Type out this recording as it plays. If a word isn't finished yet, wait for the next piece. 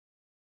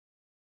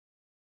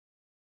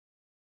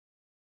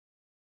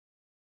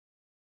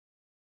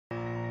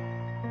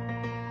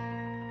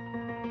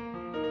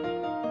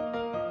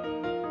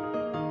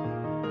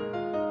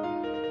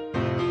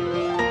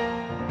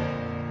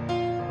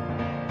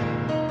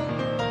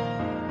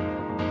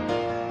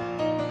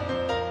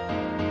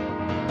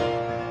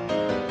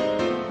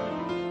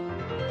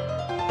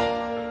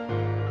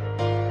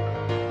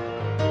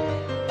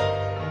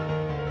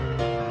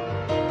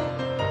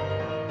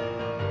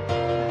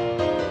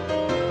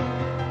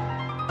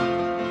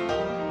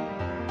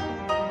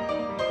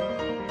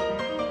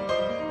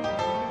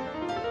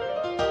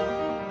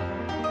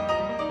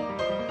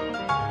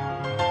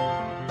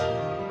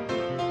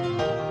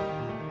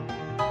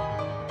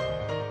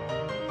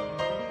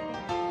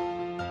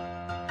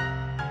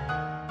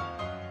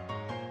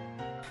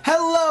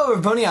Hello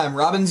everybody, I'm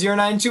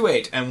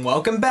Robin0928, and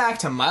welcome back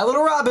to My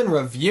Little Robin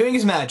Reviewing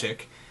His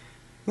Magic.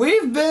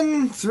 We've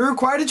been through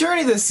quite a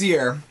journey this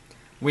year.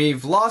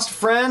 We've lost a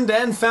friend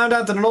and found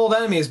out that an old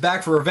enemy is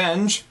back for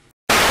revenge.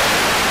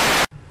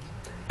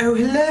 Oh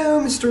hello,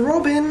 Mr.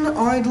 Robin,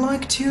 I'd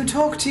like to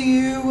talk to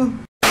you.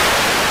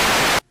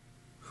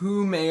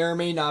 Who may or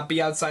may not be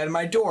outside of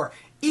my door.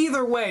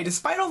 Either way,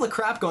 despite all the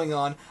crap going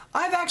on,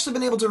 I've actually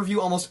been able to review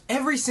almost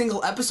every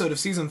single episode of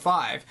Season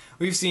 5.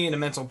 We've seen a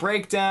mental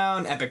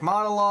breakdown, epic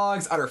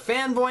monologues, utter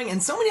fanboying,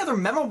 and so many other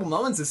memorable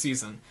moments this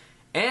season.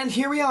 And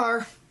here we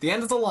are, the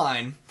end of the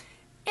line.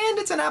 And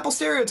it's an Apple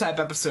Stereotype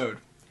episode.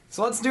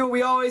 So let's do what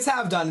we always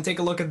have done and take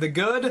a look at the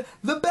good,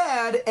 the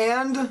bad,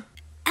 and...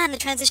 And the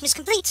transition is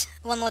complete.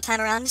 One more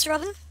time around, Mr.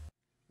 Robin.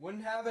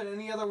 Wouldn't have it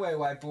any other way,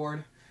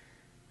 Whiteboard.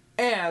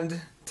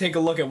 And take a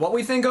look at what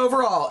we think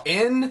overall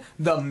in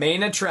the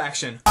main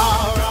attraction.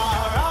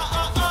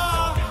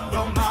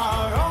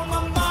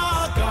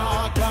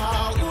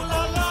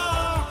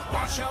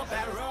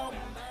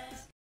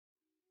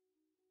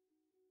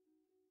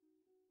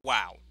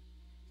 Wow.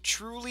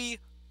 Truly,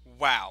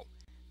 wow.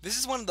 This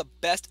is one of the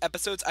best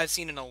episodes I've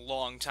seen in a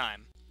long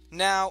time.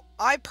 Now,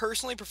 I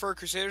personally prefer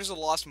Crusaders of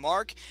the Lost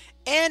Mark,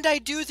 and I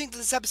do think that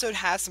this episode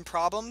has some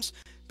problems,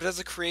 but as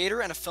a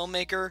creator and a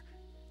filmmaker,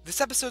 this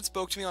episode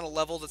spoke to me on a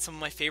level that some of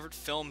my favorite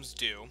films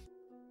do.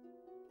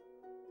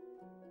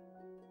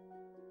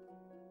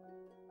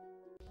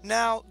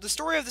 Now, the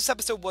story of this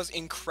episode was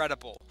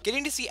incredible.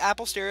 Getting to see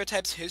Apple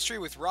Stereotype's history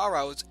with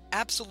Ra-Ra was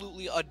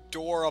absolutely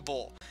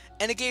adorable,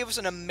 and it gave us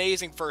an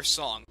amazing first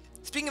song.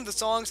 Speaking of the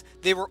songs,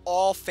 they were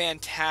all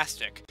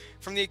fantastic.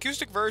 From the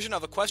acoustic version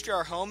of Equestria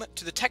Our Home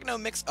to the techno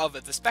mix of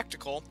The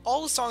Spectacle,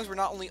 all the songs were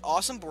not only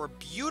awesome but were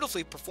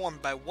beautifully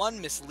performed by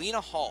one Miss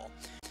Lena Hall,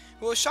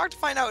 who I was shocked to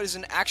find out is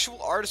an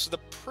actual artist with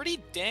a pretty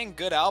dang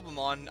good album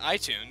on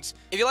iTunes.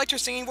 If you liked her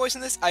singing voice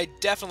in this, I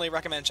definitely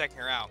recommend checking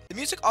her out. The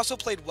music also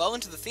played well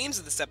into the themes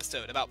of this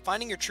episode, about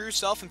finding your true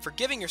self and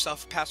forgiving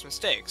yourself for past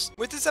mistakes.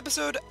 With this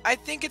episode, I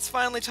think it's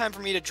finally time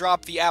for me to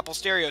drop the Apple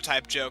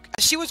Stereotype joke,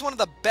 as she was one of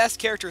the best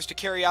characters to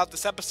carry out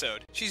this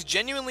episode. She's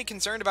genuinely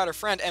concerned about her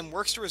friend and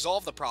works to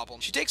resolve the problem.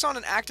 She takes on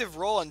an active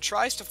role and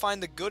tries to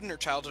find the good in her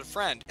childhood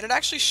friend, and it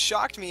actually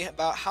shocked me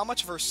about how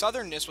much of her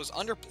southernness was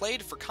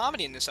underplayed for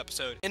comedy in this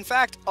episode. In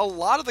fact, a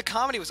lot of the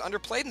comedy was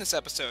underplayed in this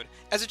episode,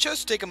 as it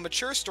chose to take a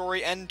mature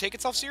story and take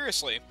itself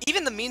seriously.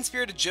 Even the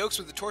mean-spirited jokes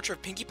with the torture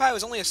of Pinkie Pie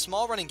was only a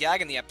small running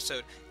gag in the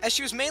episode, as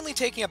she was mainly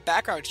taking a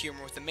background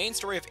humor with the main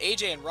story of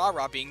AJ and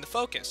Ra-Ra being the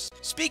focus.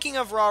 Speaking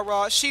of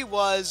Ra-Ra, she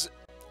was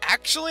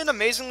actually an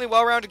amazingly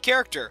well-rounded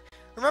character.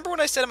 Remember when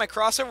I said in my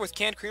crossover with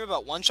Canned Cream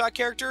about one-shot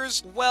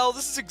characters? Well,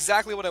 this is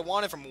exactly what I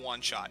wanted from a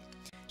one-shot.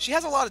 She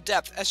has a lot of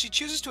depth, as she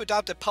chooses to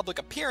adopt a public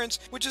appearance,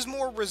 which is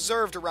more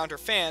reserved around her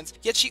fans,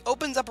 yet she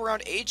opens up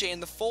around AJ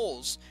and the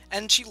Foals,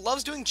 and she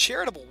loves doing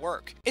charitable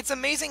work. It's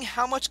amazing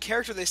how much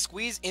character they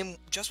squeeze in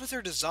just with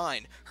her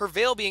design, her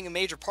veil being a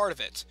major part of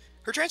it.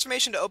 Her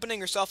transformation to opening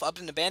herself up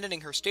and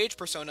abandoning her stage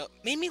persona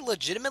made me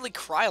legitimately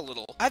cry a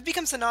little. I've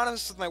become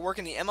synonymous with my work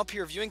in the MLP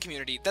reviewing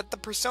community that the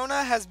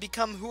persona has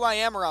become who I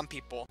am around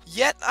people.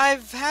 Yet,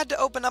 I've had to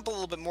open up a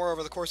little bit more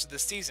over the course of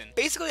this season.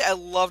 Basically, I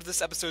loved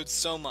this episode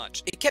so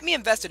much. It kept me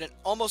invested in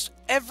almost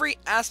every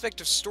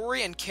aspect of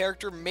story and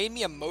character, made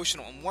me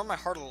emotional and warmed my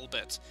heart a little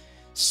bit.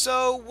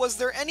 So, was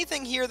there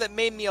anything here that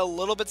made me a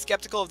little bit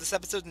skeptical of this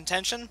episode's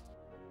intention?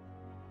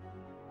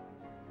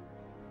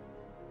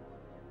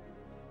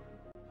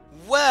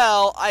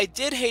 Well, I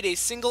did hate a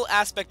single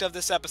aspect of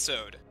this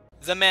episode.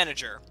 The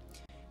manager.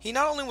 He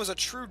not only was a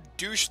true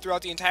douche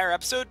throughout the entire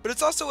episode, but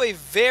it's also a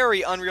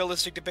very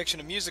unrealistic depiction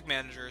of music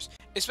managers,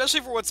 especially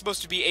for what's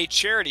supposed to be a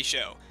charity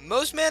show.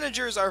 Most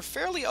managers are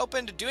fairly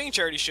open to doing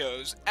charity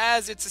shows,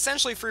 as it's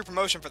essentially free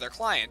promotion for their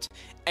client.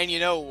 And you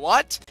know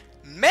what?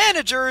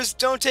 Managers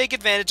don't take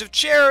advantage of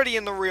charity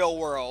in the real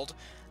world.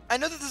 I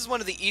know that this is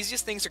one of the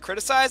easiest things to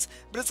criticize,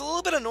 but it's a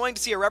little bit annoying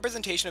to see a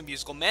representation of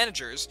musical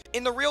managers.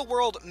 In the real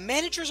world,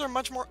 managers are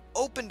much more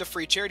open to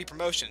free charity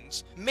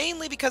promotions,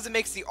 mainly because it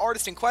makes the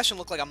artist in question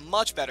look like a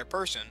much better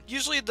person.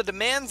 Usually the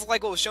demands,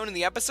 like what was shown in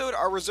the episode,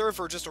 are reserved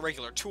for just a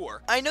regular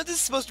tour. I know this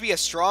is supposed to be a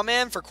straw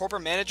man for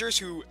corporate managers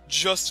who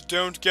just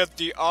don't get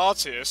the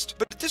artist,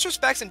 but it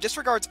disrespects and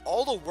disregards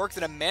all the work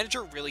that a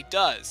manager really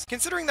does.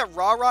 Considering that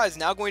Ra-Ra is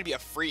now going to be a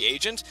free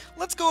agent,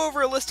 let's go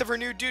over a list of her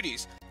new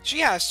duties. She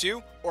has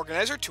to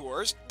organize her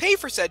tours, pay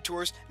for said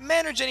tours,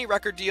 manage any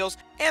record deals,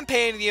 and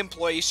pay any of the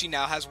employees she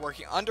now has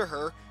working under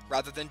her,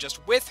 rather than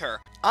just with her.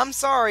 I'm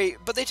sorry,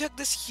 but they took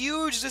this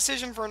huge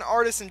decision for an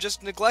artist and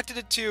just neglected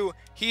it to,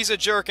 he's a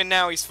jerk and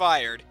now he's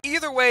fired.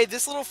 Either way,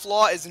 this little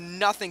flaw is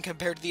nothing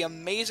compared to the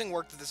amazing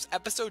work that this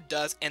episode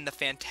does and the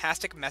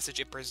fantastic message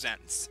it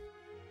presents.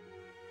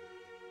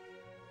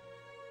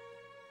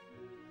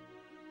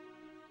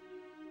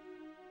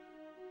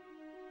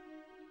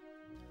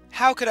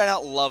 How could I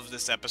not love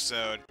this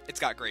episode? It's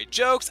got great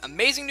jokes,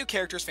 amazing new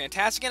characters,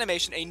 fantastic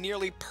animation, a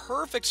nearly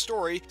perfect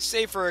story,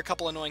 save for a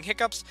couple annoying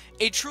hiccups,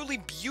 a truly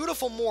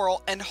beautiful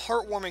moral, and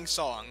heartwarming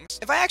songs.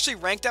 If I actually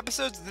ranked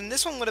episodes, then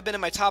this one would have been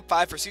in my top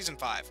 5 for Season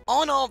 5.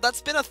 All in all,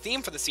 that's been a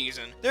theme for the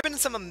season. There have been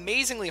some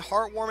amazingly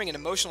heartwarming and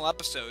emotional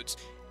episodes.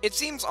 It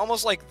seems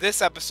almost like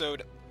this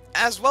episode,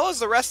 as well as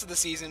the rest of the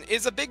season,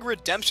 is a big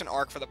redemption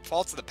arc for the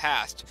faults of the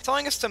past,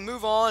 telling us to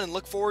move on and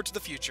look forward to the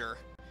future.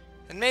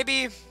 And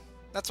maybe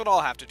that's what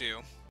I'll have to do.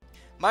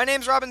 My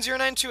name's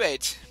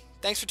Robin0928.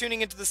 Thanks for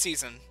tuning into the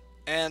season,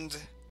 and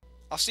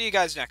I'll see you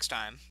guys next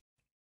time.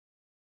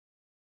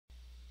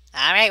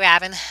 Alright,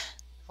 Robin.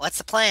 What's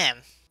the plan?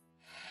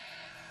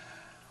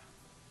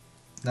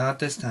 Not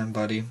this time,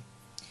 buddy.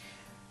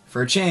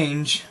 For a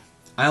change,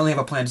 I only have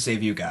a plan to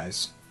save you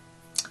guys.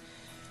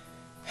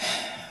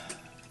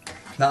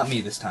 Not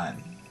me this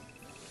time.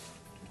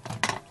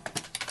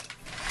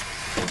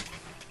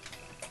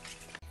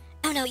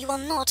 Oh no, you are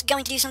not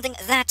going to do something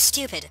that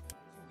stupid.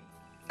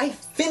 I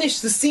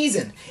finished the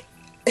season!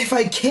 If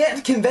I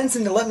can't convince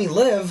him to let me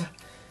live,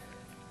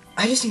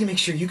 I just need to make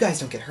sure you guys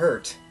don't get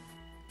hurt.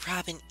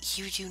 Robin,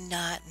 you do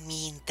not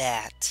mean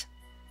that.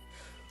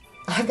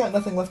 I've got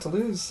nothing left to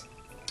lose.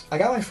 I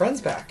got my friends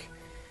back.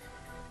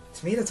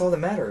 To me, that's all that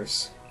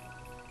matters.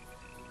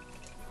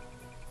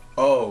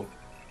 Oh,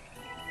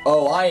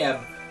 I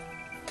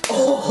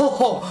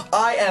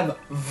am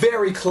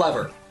very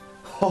clever.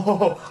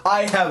 Oh,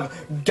 I have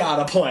got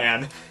a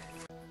plan.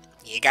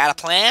 You got a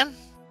plan?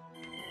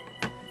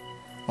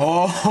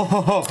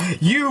 Oh,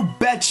 you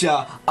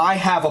betcha I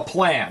have a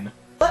plan.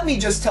 Let me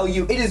just tell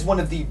you, it is one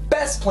of the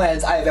best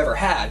plans I have ever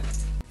had.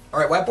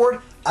 Alright,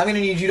 Whiteboard, I'm gonna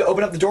need you to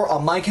open up the door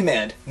on my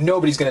command.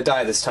 Nobody's gonna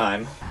die this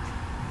time.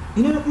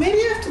 You know, maybe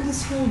after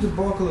this whole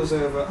debacle is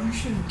over, I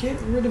should get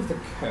rid of the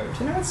coat.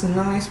 You know, it's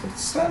nice, but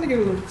it's starting to get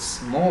a little bit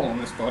small on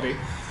this body.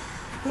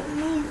 But I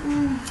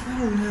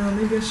don't know,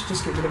 maybe I should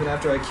just get rid of it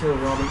after I kill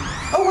Robin.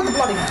 Oh, what the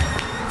bloody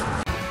hell!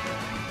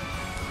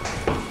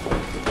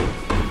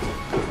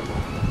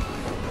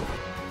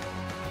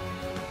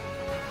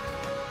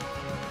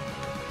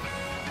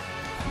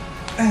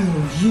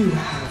 Oh, you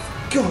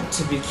have got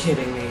to be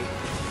kidding me.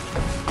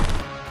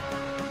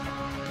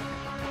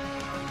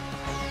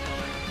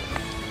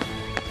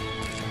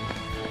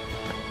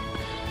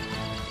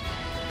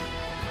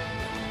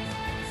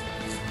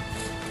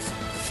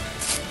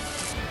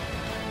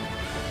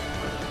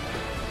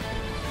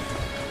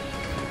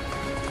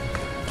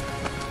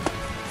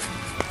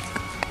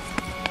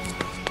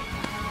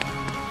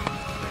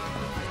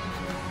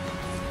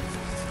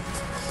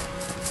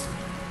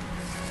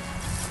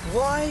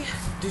 Why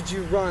did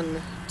you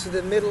run to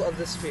the middle of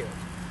this field?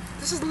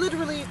 This is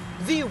literally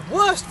the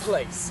worst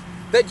place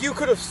that you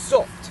could have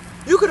stopped.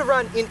 You could have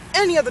run in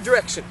any other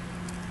direction,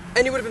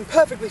 and you would have been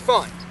perfectly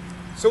fine.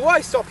 So why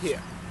stop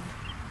here?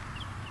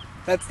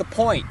 That's the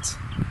point.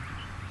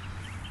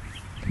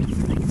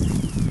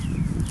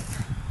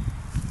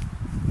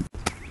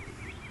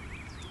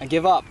 I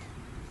give up.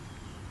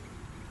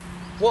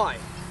 Why?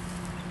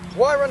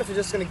 Why run if you're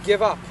just gonna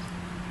give up?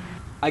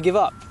 I give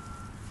up.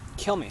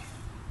 Kill me.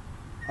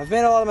 I've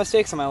made a lot of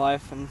mistakes in my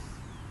life, and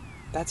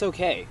that's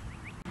okay.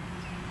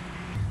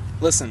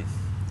 Listen,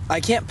 I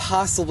can't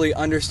possibly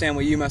understand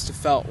what you must have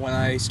felt when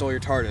I stole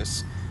your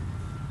TARDIS,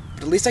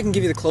 but at least I can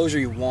give you the closure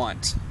you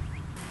want.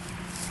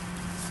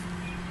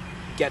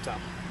 Get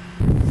up.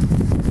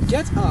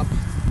 Get up,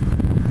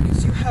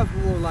 because you have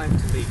more life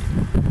to lead.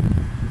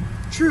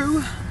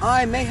 True,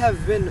 I may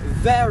have been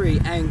very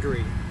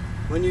angry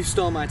when you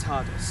stole my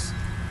TARDIS,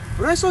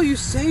 but I saw you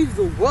save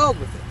the world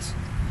with it.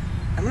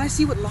 And when I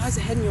see what lies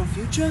ahead in your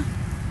future,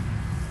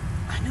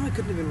 I know I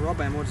couldn't have been robbed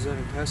by a more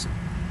deserving person.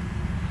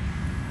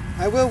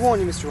 I will warn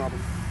you, Mr. Robin.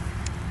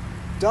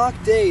 Dark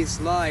days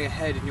lie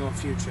ahead in your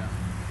future.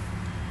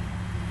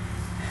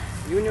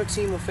 You and your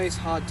team will face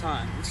hard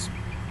times,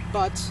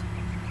 but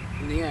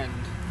in the end,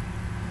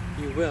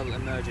 you will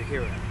emerge a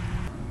hero.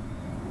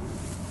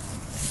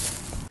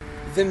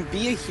 Then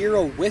be a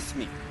hero with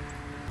me.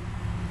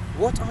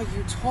 What are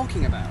you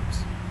talking about?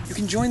 You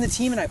can join the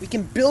team and we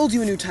can build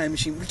you a new time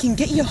machine. We can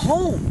get you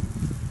home.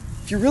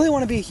 If you really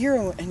want to be a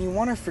hero and you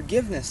want our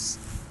forgiveness,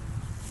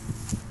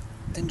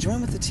 then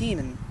join with the team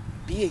and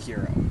be a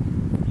hero.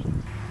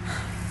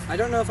 I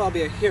don't know if I'll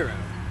be a hero,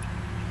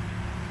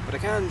 but I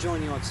can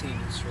join your team,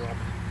 Mr. Robin.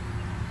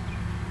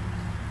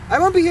 I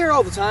won't be here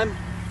all the time.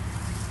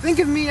 Think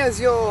of me as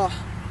your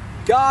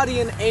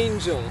guardian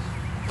angel,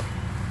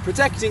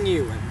 protecting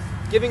you and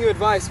giving you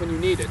advice when you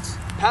need it.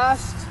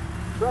 Past,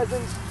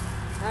 present,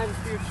 and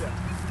future.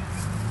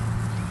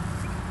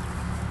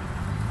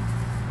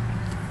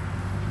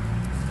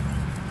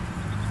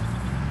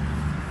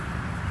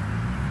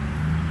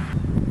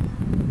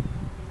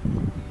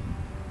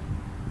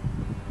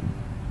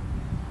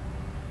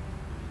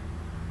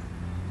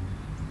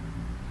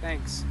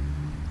 Thanks.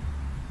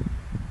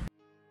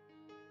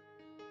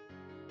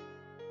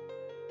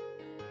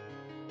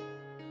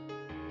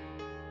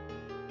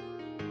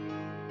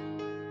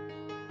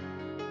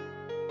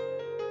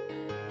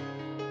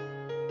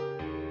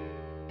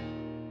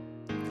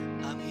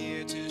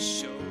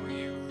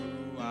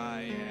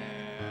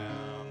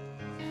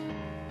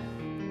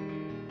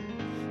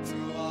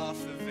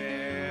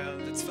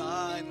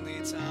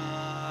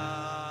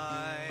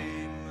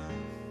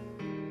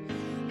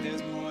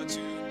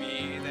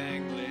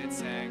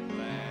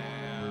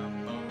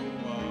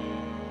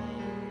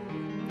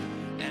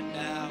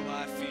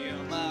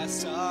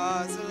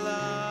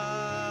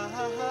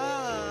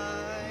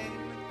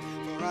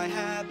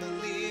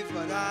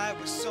 I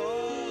was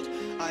sold.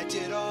 I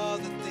did all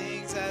the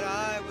things that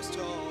I was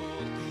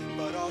told,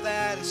 but all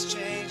that has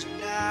changed and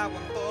now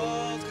I'm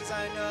bold, 'cause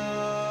I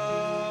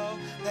know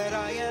that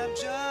I am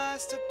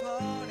just a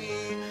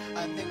pony.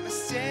 I make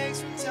mistakes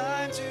from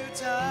time to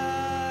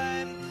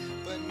time,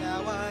 but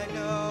now I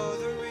know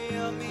the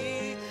real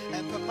me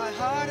and put my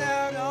heart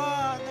out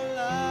on the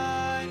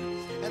line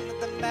and let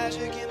the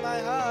magic in my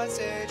heart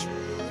stay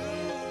true.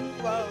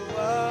 Whoa,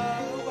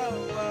 whoa, whoa,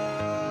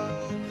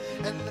 whoa.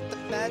 And let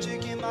the magic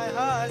in my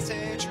heart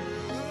stay true.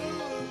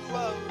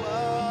 Whoa,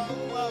 whoa,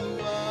 whoa,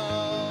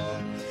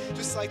 whoa.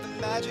 Just like the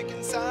magic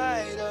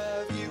inside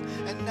of you.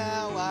 And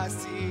now I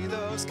see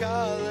those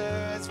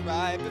colors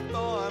right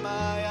before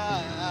my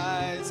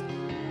eyes.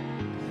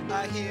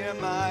 I hear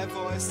my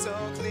voice so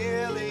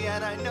clearly,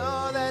 and I know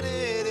that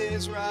it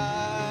is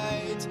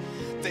right.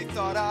 They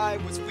thought I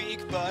was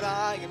weak, but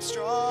I am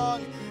strong.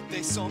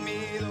 They sold me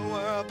the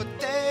world, but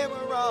they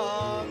were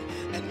wrong.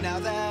 And now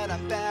that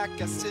I'm back,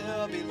 I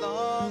still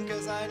belong,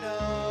 'cause I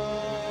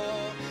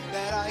know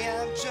that I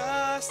am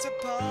just a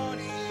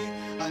pony.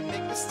 I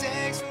make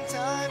mistakes from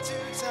time to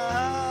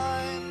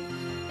time,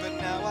 but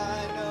now I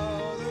know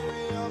the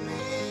real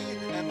me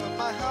and put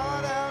my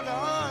heart out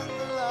on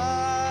the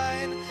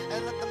line and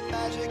let the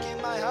magic in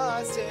my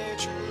heart stay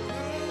true.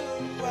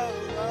 Whoa,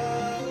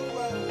 whoa,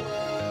 whoa,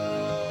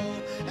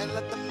 whoa. And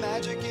let the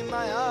magic in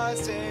my heart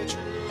stay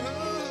true.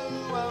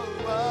 Whoa,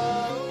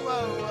 whoa,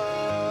 whoa,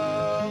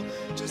 whoa.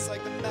 Just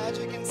like the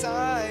magic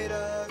inside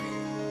of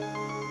you.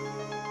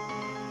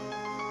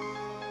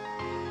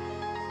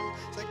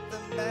 It's like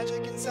the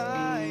magic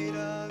inside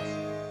of